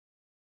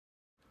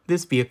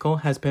This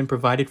vehicle has been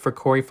provided for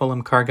Corey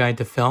Foulem Car Guide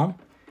to film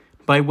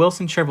by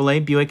Wilson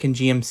Chevrolet, Buick, and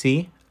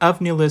GMC of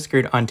New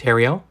Liskeard,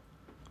 Ontario.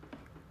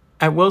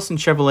 At Wilson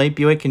Chevrolet,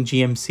 Buick, and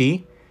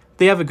GMC,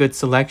 they have a good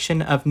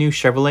selection of new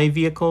Chevrolet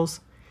vehicles,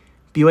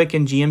 Buick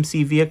and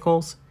GMC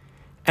vehicles,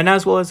 and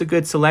as well as a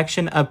good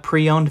selection of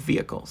pre-owned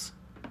vehicles.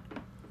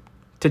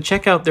 To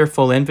check out their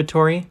full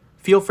inventory,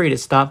 feel free to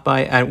stop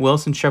by at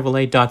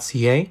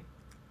wilsonchevrolet.ca.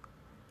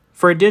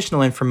 For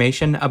additional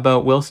information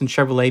about Wilson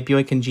Chevrolet,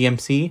 Buick, and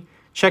GMC,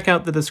 check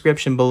out the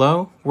description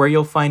below, where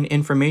you'll find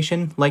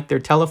information like their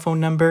telephone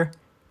number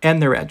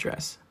and their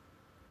address.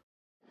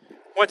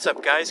 What's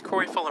up, guys?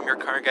 Corey Foulem, your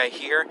car guy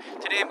here.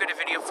 Today I'm going to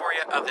video for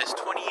you of this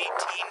 2018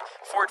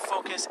 Ford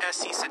Focus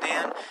SE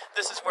Sedan.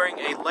 This is wearing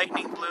a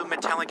lightning blue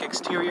metallic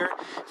exterior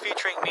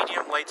featuring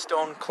medium light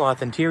stone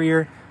cloth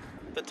interior.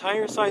 The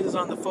tire sizes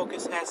on the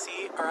Focus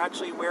SE are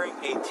actually wearing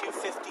a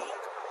 215,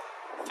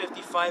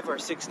 55, or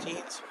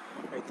 16s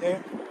right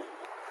there.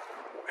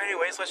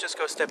 Anyways, let's just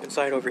go step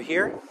inside over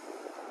here.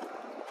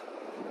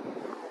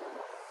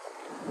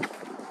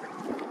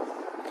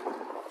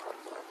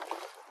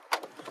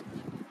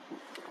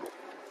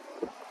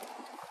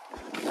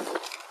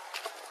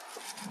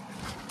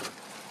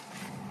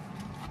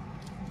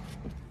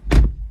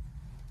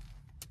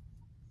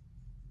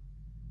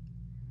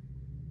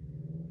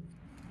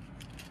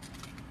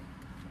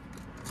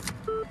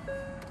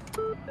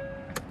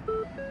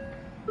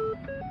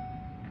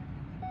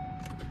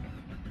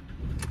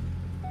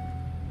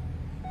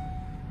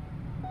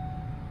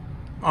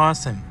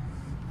 Awesome.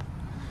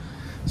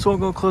 So we'll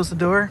go close the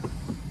door.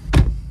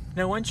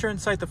 Now once you're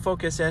inside the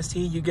Focus SE,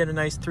 you get a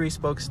nice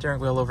 3-spoke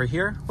steering wheel over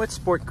here with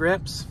sport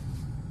grips.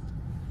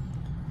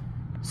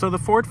 So the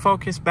Ford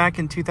Focus back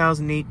in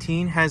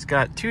 2018 has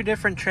got 2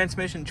 different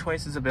transmission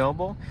choices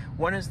available.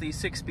 One is the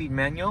 6-speed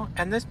manual,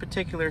 and this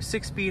particular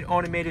 6-speed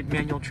automated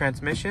manual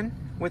transmission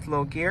with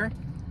low gear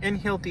and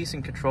hill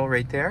decent control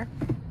right there.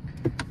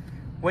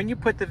 When you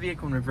put the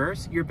vehicle in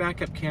reverse, your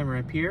backup camera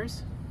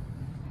appears.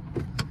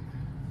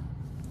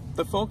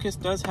 The Focus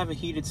does have a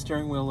heated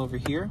steering wheel over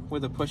here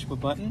with a push of a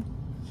button,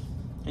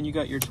 and you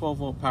got your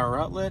 12-volt power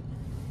outlet,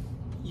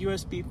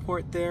 USB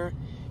port there,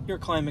 your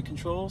climate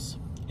controls.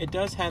 It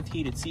does have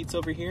heated seats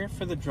over here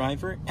for the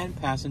driver and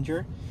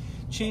passenger.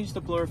 Change the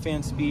blower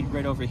fan speed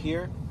right over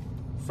here.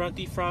 Front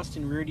defrost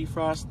and rear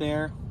defrost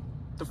there.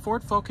 The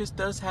Ford Focus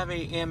does have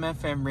a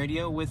AM/FM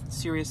radio with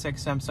Sirius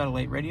XM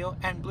satellite radio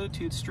and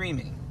Bluetooth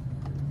streaming.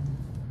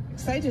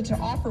 Excited to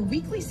offer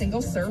weekly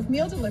single-serve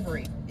meal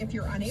delivery. If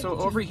you're unable so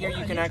over here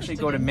you can actually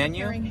go to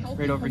menu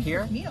right over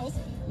here. Meals,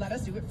 let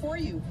us do it for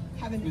you.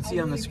 You can see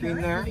on the screen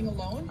there.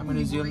 I'm going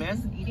to zoom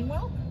in. Eating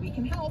well, we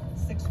can help.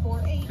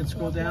 648. You can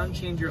scroll down,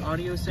 change your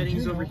audio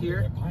settings over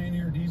here. At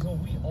Pioneer Diesel,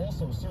 we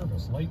also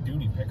service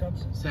light-duty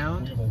pickups.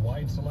 Sound. We have a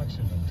wide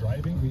selection of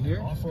driving, over here.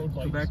 off-road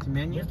lights, go back to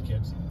menu, lift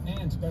kits,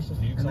 and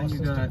specialty exhaust and then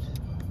you got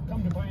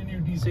Come to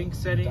Pioneer Diesel, sync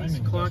settings,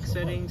 Diamond clock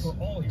Industrial settings, Park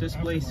for all your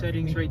display aftermarket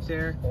settings needs. right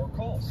there. Or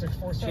call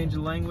 647 Change the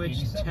language,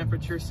 87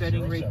 temperature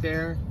setting right 07.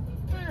 there.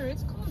 Sir,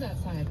 it's cold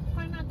outside.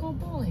 Why not go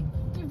bowling?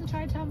 Give the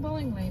Tri-Town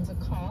Bowling Lanes a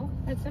call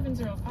at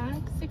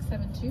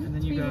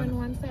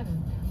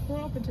 705-672-3117.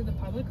 We're open to the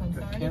public on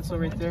Saturday cancel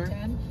from right 1 there. to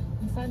 10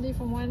 and Sunday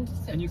from 1 to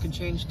 6. And you can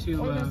change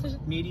to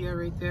media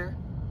right there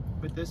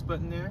with this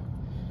button there.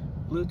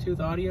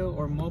 Bluetooth audio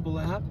or mobile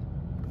app.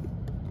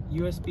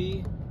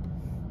 USB.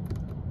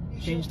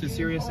 Change to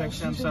Sirius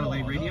XM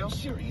satellite radio.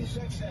 Sirius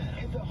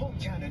XM and the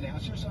hometown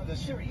announcers on the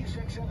Sirius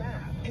XM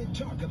app and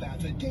talk about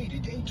the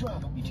day-to-day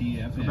drama.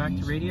 Go back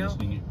to radio.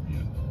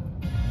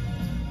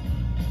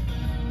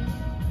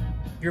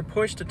 Your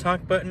push to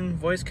talk button,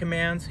 voice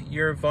commands,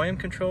 your volume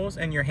controls,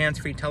 and your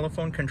hands-free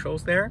telephone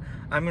controls there.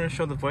 I'm going to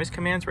show the voice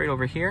commands right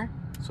over here.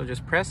 So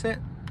just press it.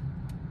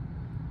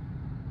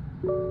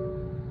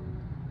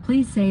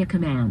 Please say a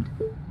command.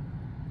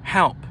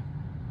 Help.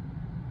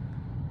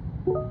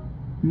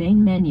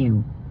 Main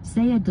menu.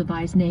 Say a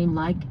device name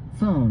like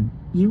phone,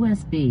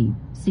 USB,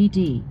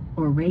 CD,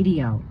 or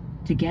radio.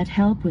 To get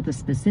help with a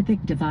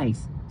specific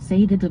device,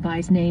 say the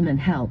device name and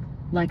help,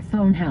 like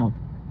phone help.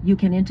 You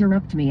can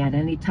interrupt me at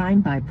any time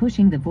by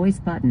pushing the voice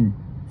button.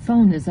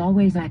 Phone is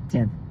always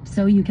active,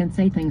 so you can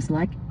say things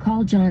like,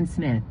 call John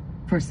Smith.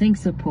 For sync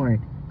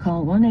support,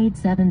 call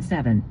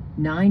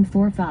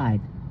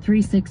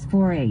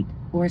 1-877-945-3648,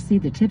 or see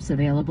the tips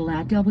available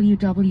at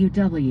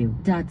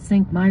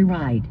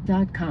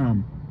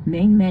www.syncmyride.com.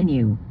 Main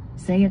menu.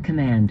 Say a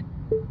command.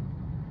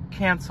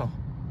 Cancel.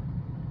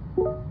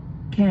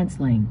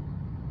 Canceling.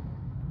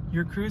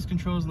 Your cruise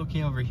control is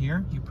located over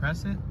here. You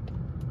press it,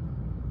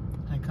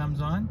 and it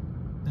comes on.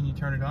 Then you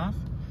turn it off.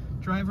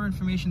 Driver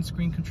information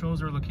screen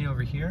controls are located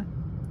over here.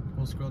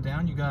 We'll scroll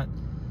down. You got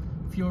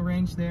fuel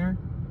range there,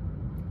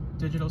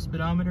 digital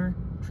speedometer,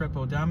 trip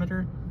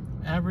odometer,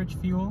 average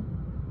fuel,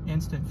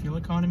 instant fuel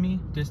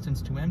economy,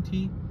 distance to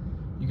empty.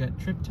 You got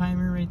trip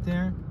timer right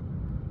there.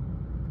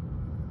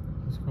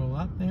 Scroll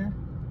up there,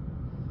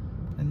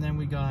 and then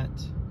we got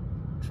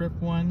trip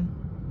 1,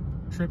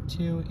 trip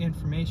 2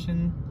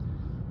 information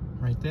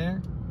right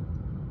there,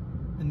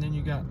 and then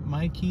you got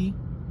my key,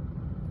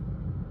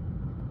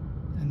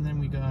 And then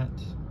we got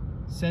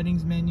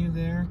settings menu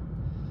there,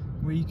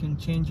 where you can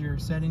change your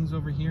settings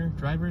over here.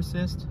 Driver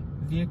assist,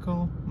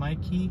 vehicle, my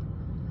key,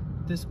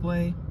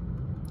 display,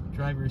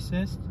 driver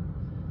assist.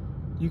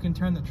 You can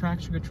turn the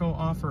traction control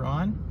off or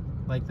on,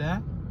 like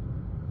that.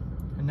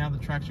 And now the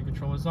traction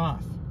control is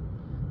off.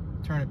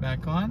 Turn it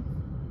back on.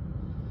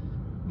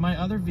 My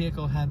other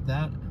vehicle had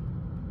that.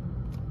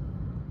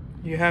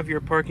 You have your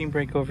parking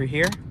brake over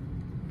here.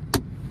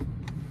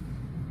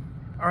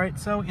 Alright,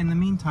 so in the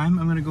meantime,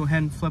 I'm going to go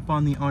ahead and flip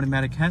on the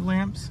automatic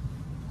headlamps.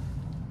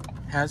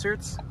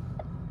 Hazards.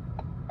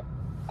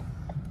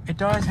 It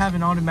does have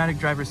an automatic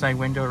driver's side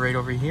window right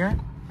over here.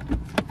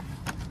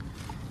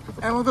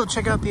 And we'll go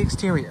check out the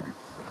exterior.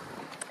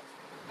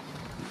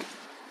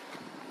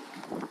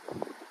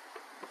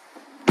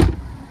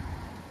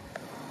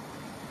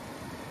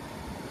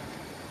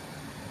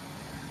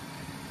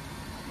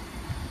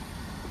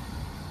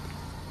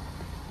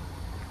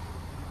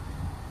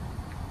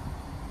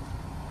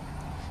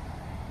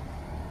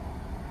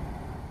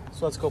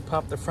 So let's go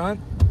pop the front.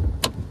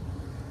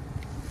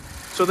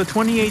 So the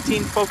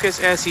 2018 Focus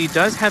SE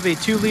does have a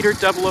 2-liter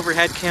double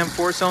overhead cam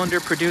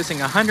 4-cylinder producing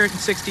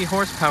 160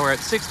 horsepower at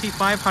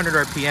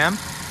 6,500 RPM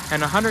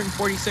and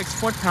 146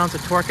 foot-pounds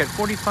of torque at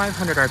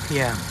 4,500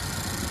 RPM.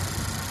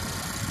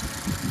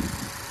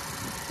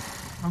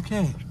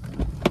 Okay.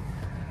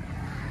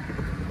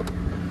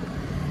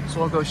 So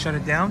we'll go shut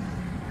it down.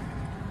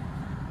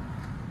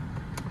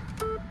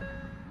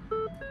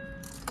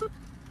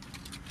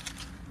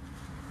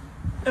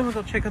 And we'll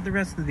go check out the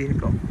rest of the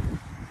vehicle.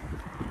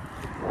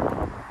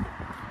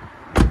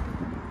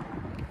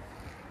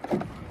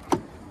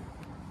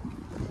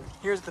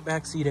 Here's the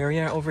back seat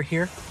area over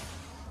here.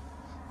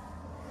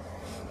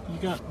 You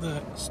got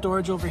the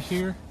storage over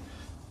here,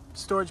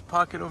 storage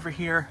pocket over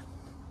here.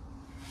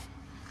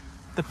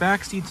 The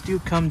back seats do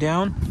come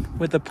down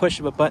with the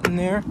push of a button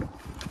there.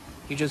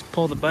 You just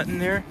pull the button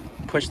there,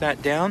 push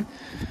that down,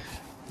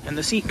 and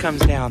the seat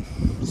comes down.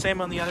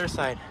 Same on the other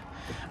side.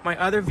 My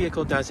other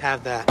vehicle does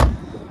have that.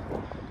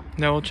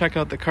 Now we'll check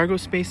out the cargo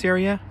space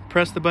area.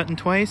 Press the button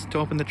twice to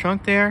open the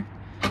trunk there.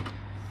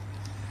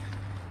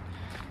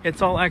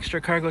 It's all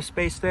extra cargo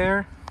space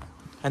there.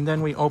 And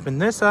then we open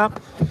this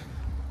up.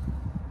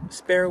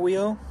 Spare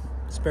wheel,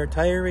 spare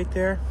tire right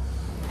there.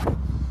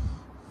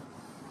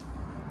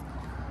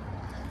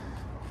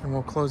 And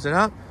we'll close it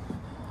up.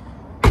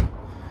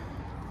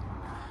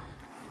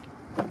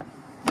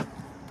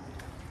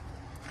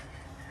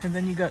 And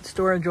then you got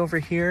storage over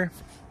here.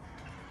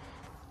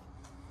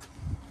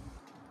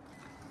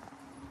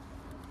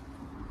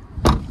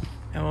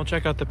 And we'll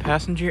check out the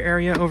passenger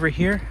area over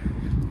here.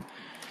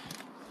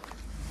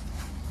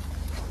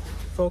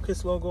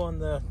 Focus logo on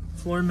the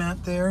floor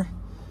mat there.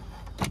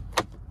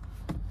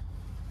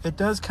 It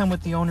does come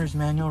with the owner's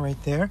manual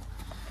right there.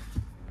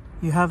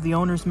 You have the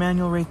owner's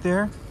manual right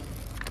there.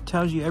 It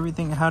tells you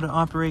everything how to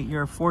operate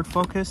your Ford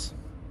Focus.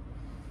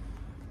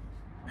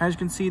 As you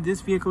can see, this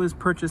vehicle is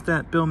purchased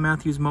at Bill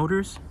Matthews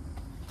Motors,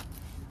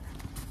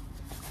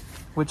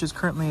 which is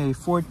currently a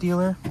Ford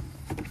dealer.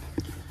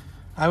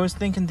 I was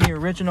thinking the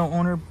original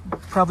owner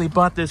probably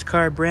bought this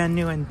car brand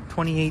new in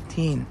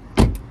 2018.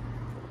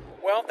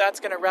 Well,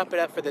 that's going to wrap it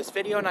up for this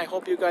video, and I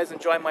hope you guys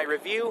enjoy my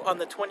review on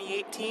the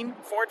 2018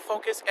 Ford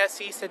Focus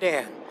SE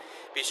Sedan.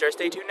 Be sure to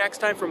stay tuned next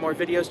time for more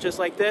videos just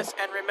like this,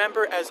 and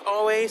remember, as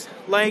always,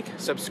 like,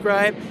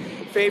 subscribe,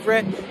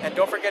 favorite, and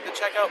don't forget to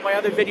check out my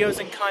other videos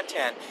and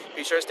content.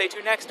 Be sure to stay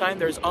tuned next time.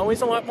 There's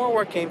always a lot more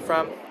where it came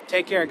from.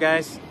 Take care,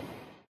 guys.